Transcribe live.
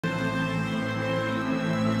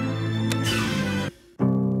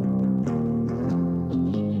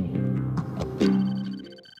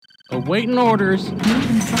Awaiting orders. New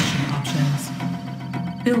construction options.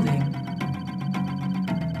 Building.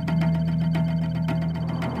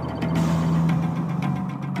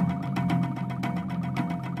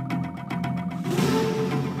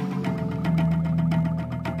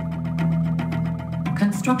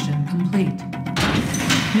 Construction complete.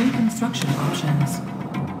 New construction options.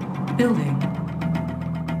 Building.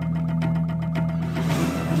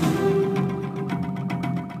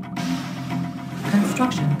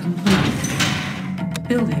 Construction complete.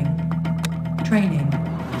 Building. Training.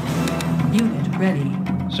 Unit ready.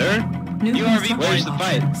 Sir? New URV, construction where's the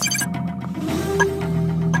fight? options.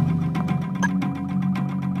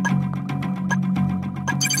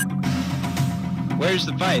 Where's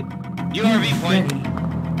the fight? URV Unit point. ready.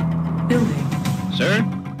 Building. Sir?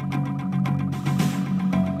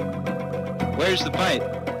 Where's the fight?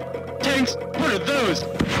 Tanks, what are those?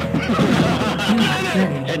 Unit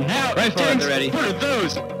ready. And now, Rifle at tanks, the ready. what are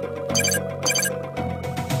those?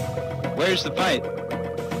 Where's the fight?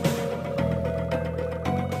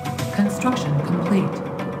 Construction complete.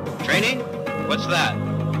 Training? What's that?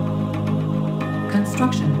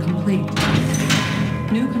 Construction complete.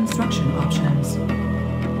 New construction options.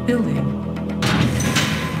 Building.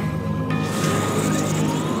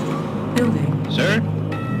 Building. Sir?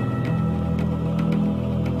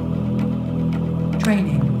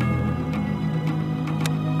 Training.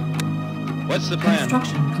 What's the plan?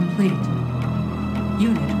 Construction complete.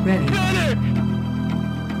 Unit ready. Gunner!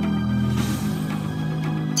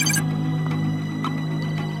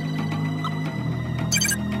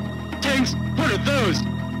 Tanks, what are those?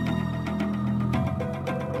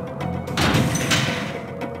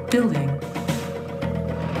 Building.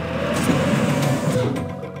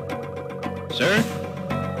 Sir?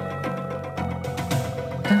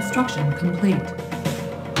 Construction complete.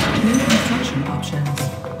 New construction options.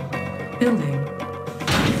 Building.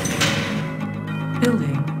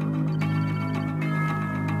 Building.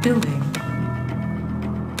 Building.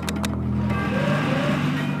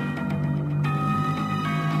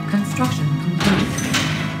 Construction complete.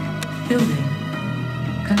 Building.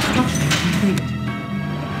 Construction complete.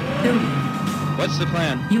 Building. What's the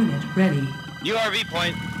plan? Unit ready. URV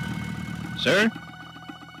point. Sir?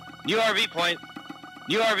 URV point.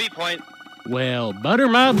 URV point. Well, butter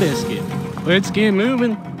my biscuit. Let's get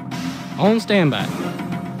moving. On standby.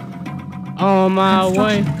 On my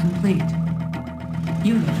way. Construction complete.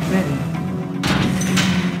 Unit ready.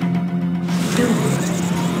 Building.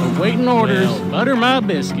 Awaiting orders. Well, butter my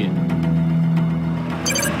biscuit.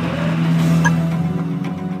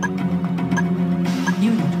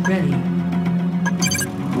 Unit ready.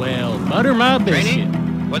 Well, butter my biscuit.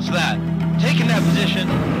 Training? What's that? Taking that position.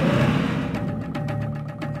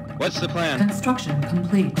 What's the plan? Construction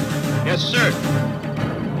complete. Yes, sir.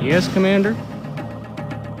 Yes, Commander. Unit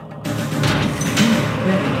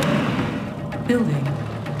ready. Building.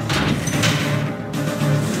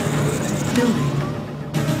 Building.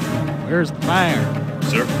 Where's the fire?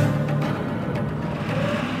 Sir?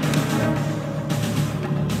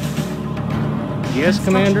 Yes,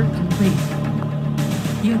 Commander. Construction complete.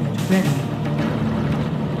 Unit ready.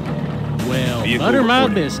 Well, Vehicle butter my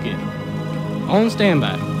reporting. biscuit. On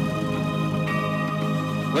standby.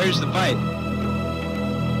 Where's the fight?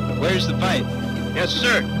 Where's the fight? Yes,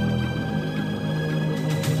 sir.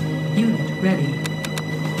 Unit ready.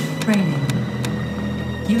 Training.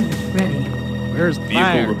 Unit ready. Where's the Vehicle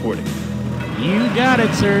fire? reporting. You got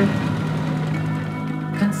it, sir.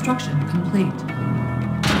 Construction complete.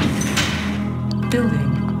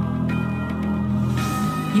 Building.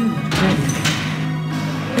 Unit ready.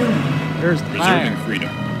 Building. Where's the fire? Preserving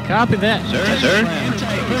freedom. Copy that. Sir? Yes, Sir?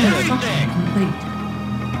 Construction complete.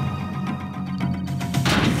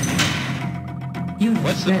 Unit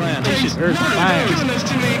What's the ready. plan? Where's the fire? this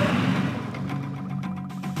to me?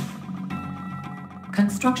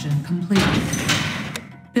 Construction complete.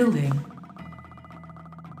 Building.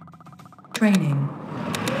 Training.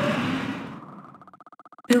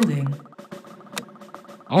 Building.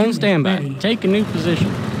 On Unit standby. ready. Take a new position.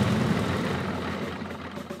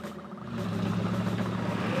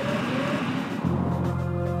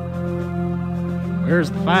 Where's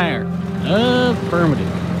the fire? Affirmative.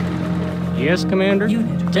 Yes, Commander.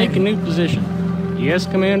 Unit Take a ready. new position. Yes,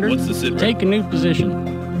 Commander. What's the sit rep? Take a new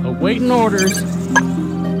position. Awaiting orders.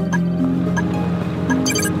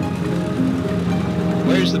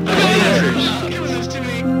 Where's the fight? Giving this to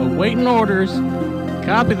me. Awaiting orders.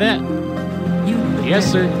 Copy that. Unit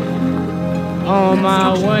Yes, sir. ready. On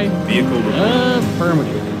my Construction. way. Vehicle reporting.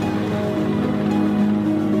 Affirmative.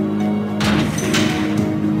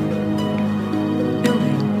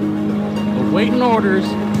 Building. Awaiting orders.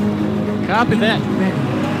 Copy that. Unit ready.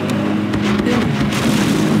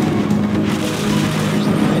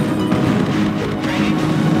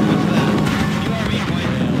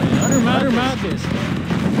 biscuit.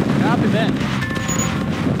 Copy that.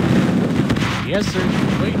 Yes, sir.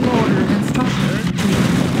 Waiting orders. Construction complete.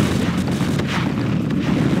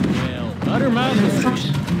 Well, butter my biscuit.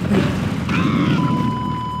 Construction complete.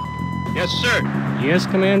 Yes, sir. Yes,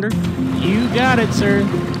 Commander. You got it, sir.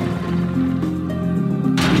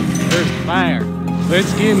 There's the fire.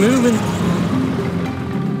 Let's get moving.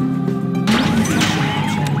 Construction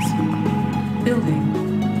options. Building.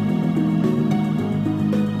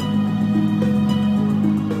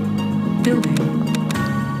 Building.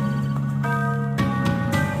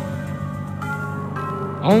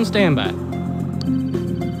 On standby.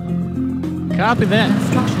 Copy that.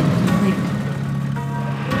 Construction complete.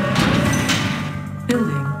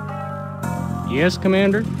 Building. Yes,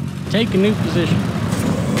 Commander. Take a new position.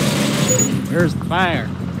 There's the fire.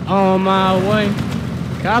 On my way.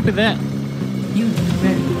 Copy that. Unit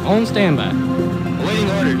ready. On standby.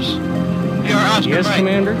 Awaiting orders. We are Oscar Yes, Mike.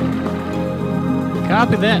 Commander.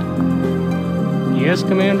 Copy that. Yes,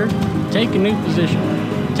 Commander. Take a new position.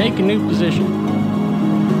 Take a new position.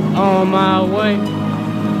 On my way.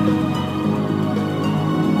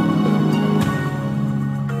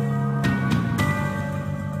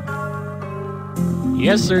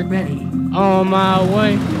 Yes, sir. Ready. On my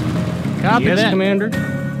way. Copy Yes, that, Commander.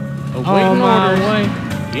 On my way.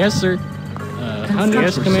 Yes, sir. 100%.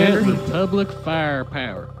 Yes, Commander. complete. Republic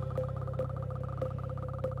firepower.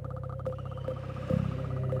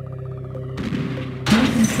 New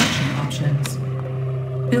construction options.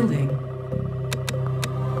 Building.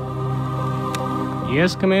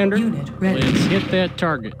 Yes, Commander. Unit ready. Let's hit that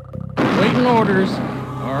target. Waiting orders.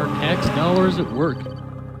 Our tax dollars at work.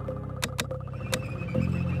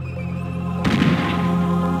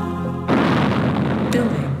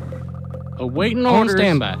 Building. Awaiting orders. On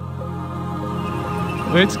standby.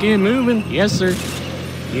 Let's get moving. Yes, sir.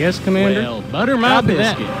 Yes, Commander. Well, butter my Copy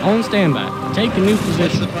biscuit. On standby. Take a new What's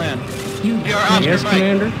position. the plan? Unit We are ready. Oscar Yes, Mike.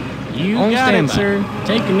 Commander. You On got standby. it, sir.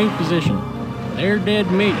 Take a new position. They're dead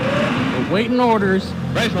meat. Awaiting orders.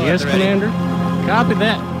 Rifle Yes, at the ready. Commander. Copy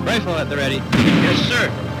that. Rifle at the ready. Yes, sir.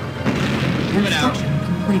 Moving out. Construction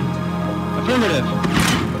complete. Affirmative.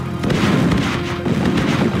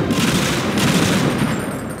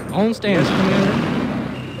 On standby. Yes, Commander.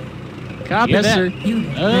 Copy yes, that. sir.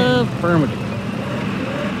 Unit ready. Affirmative.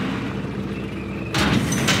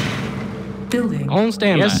 Building. On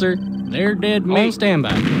standby. Yes, sir. They're dead meat. On standby.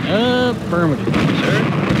 Affirmative. Sir,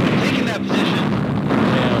 taking that position.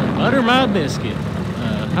 Well, butter my biscuit.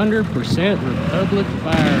 100% Republic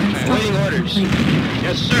firepower. Awaiting orders. complete.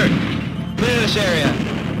 Yes, sir. Clear this area.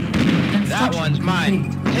 That Construction one's mine.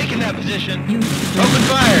 complete. Taking that position. Unit Open ready.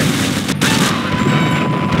 fire.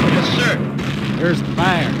 Yes, sir. There's the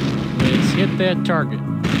fire. Let's hit that target.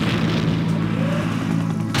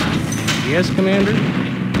 Yes, Commander.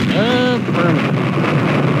 Affirmative.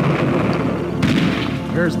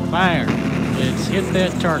 There's the fire. Let's hit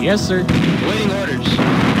that target. Yes, sir. Awaiting orders.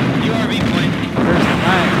 URV point. There's the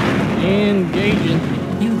fire. Engaging.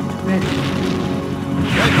 Unit ready.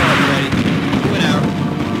 Rifle at the ready. Moving out.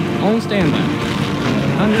 On standby.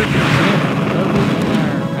 100% Republic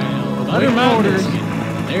firepower. Butter my orders.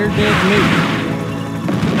 They're dead meat.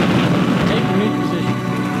 Take a new position.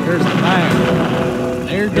 There's the fire.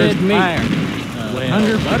 They're dead meat. Fire.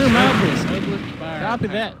 100 butter my biscuit. Copy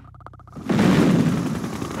that.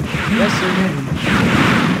 Yes, sir. Ready.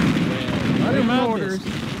 Butter my orders.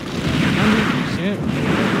 100%.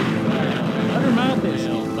 Butter my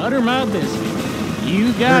biscuit. Butter my biscuit.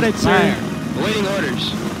 You got it, sir. Awaiting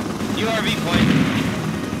orders. URV point.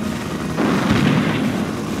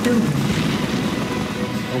 Building.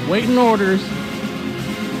 Awaiting orders.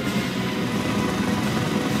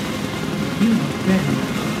 Unit ready.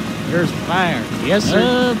 There's the fire. Yes,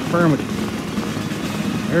 sir. Affirmative.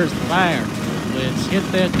 There's the fire. Let's hit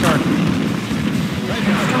that target.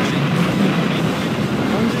 Rifle at the ready.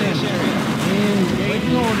 On Clear this standby. area.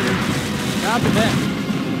 Engaging orders. Copy that.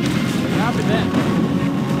 Copy that.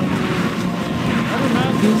 Butter my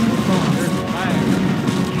biscuit. Unit lost. There's the fire.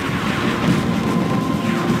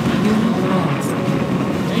 Unit lost.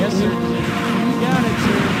 Yes, sir. You got it,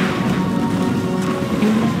 sir.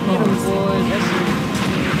 Unit Get 'em, lost. boys. Yes, sir.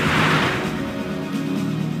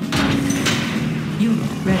 Unit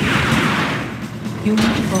ready.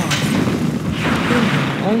 Unit lost.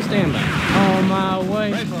 Building. On standby. On my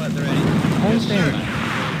way. Rifle at the ready. On Yes, standby. sir.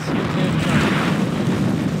 Let's hit that target.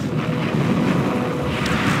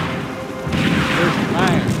 There's the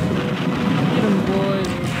fire. Get 'em, boys.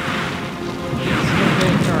 Let's hit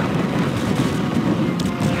that target.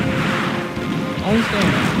 On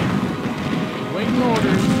standby. Waiting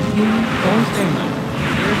orders. Unit On lost. standby.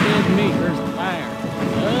 They're dead meat. There's the fire.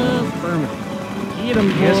 Affirmative. Get 'em,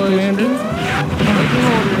 boys. Yes, Commander. Waiting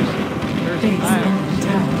orders. There's Base fire. under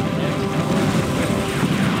attack.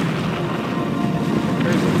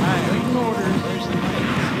 There's the fire. Waiting orders. There's the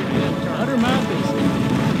fire. Utter my business.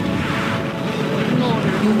 Waiting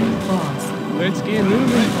orders. Unit lost. Let's get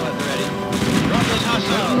moving. Drop those Waiting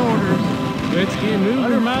hostiles. orders. Let's get moving.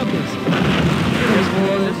 Utter my business. Yes,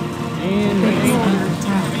 boys. And Base waiting under orders.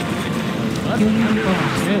 attack. Unit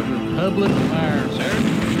lost. 100% Republic fire. Sir?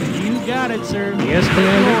 You got it, sir. Yes,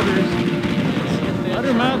 Commander. Orders.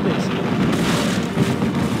 Utter my business.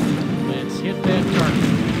 Let's hit that target.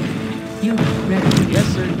 Unit ready. Yes,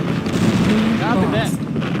 sir. Unit Copy that. lost.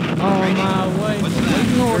 On my way. What's that?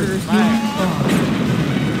 Waiting orders. Unit Fire. lost.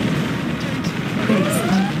 Base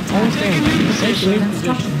under On attack. standby. Take the new Construction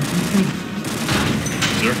position. complete.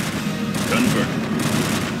 Sir, confirmed.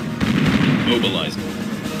 Mobilizing.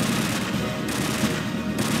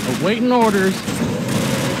 Awaiting orders.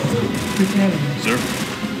 Preparing. Sir,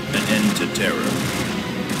 an end to terror.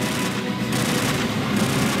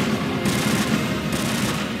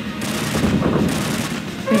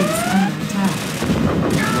 Base under attack.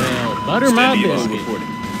 Well, butter my Standing by biscuit.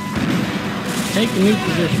 reporting. Take a new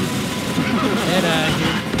position. Head eye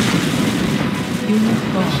here. Unit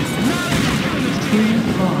lost. Unit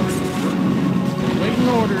lost. Waiting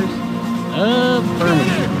orders.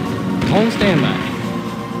 Affirmative. On standby.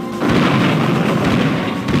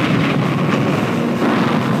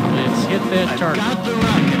 Let's hit that target. Got the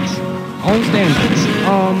rockets. On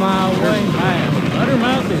standby. On my way. Fire. Butter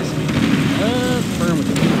my biscuit.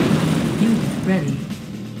 Affirmative. Unit ready.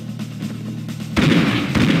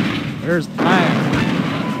 Where's the fire?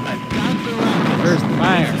 Got the rockets. Where's the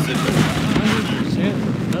fire? Pacific. 100%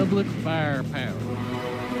 Republic firepower.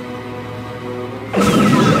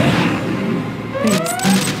 Base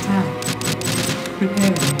under attack.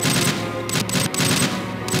 Preparing.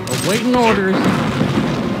 Awaiting orders.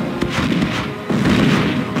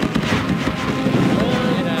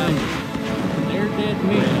 They're dead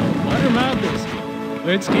meat. Butter my biscuit.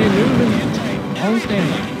 Let's get moving. On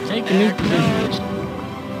standby. Take a new position.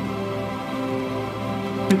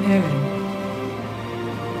 Preparing.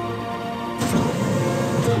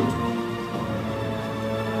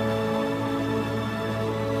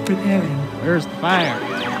 Preparing. Where's the fire?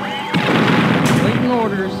 Waiting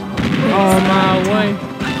orders. On my way.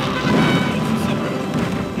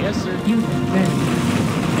 Yes, sir. Unit ready.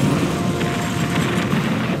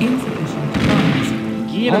 Insufficient funds.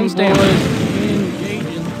 Get 'em, boys.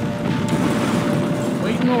 Engaging.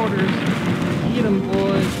 Waiting orders. Get 'em,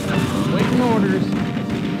 boys. Waiting orders.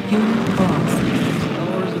 Unit lost.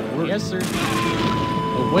 Yes, sir.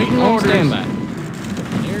 Awaiting orders. Standby.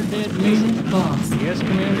 They're dead meat. Unit lost. Yes,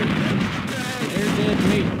 Commander. They're dead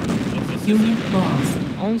meat. Unit lost.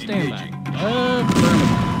 On standby.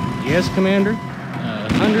 Affirmative. Yes, Commander.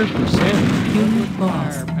 100% Unit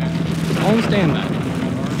lost. firepower. On standby.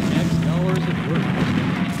 X dollars at work.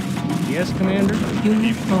 Yes, Commander.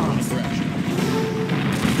 Unit lost.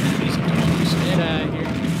 Dead eye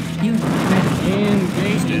here. Unit ready.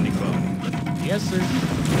 Engaging. Standing by. Yes, sir.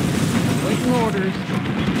 Waiting orders.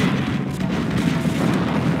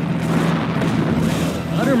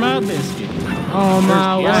 Butter my biscuit. On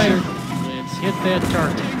my way. Let's hit that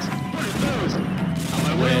target.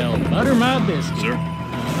 Well, butter my biscuit. Sir,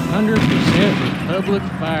 100% Republic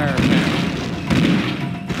firepower.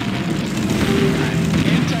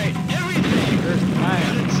 Anti everything. There's the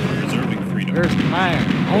fire. preserving freedom. There's the fire.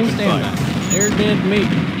 On standby. They're dead meat.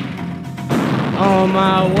 On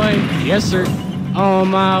my way. Yes, sir. On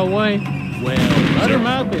my way. Well, butter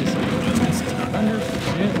my biscuit.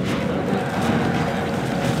 100% Republic.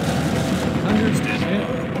 100%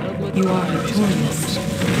 Republic. You are victorious.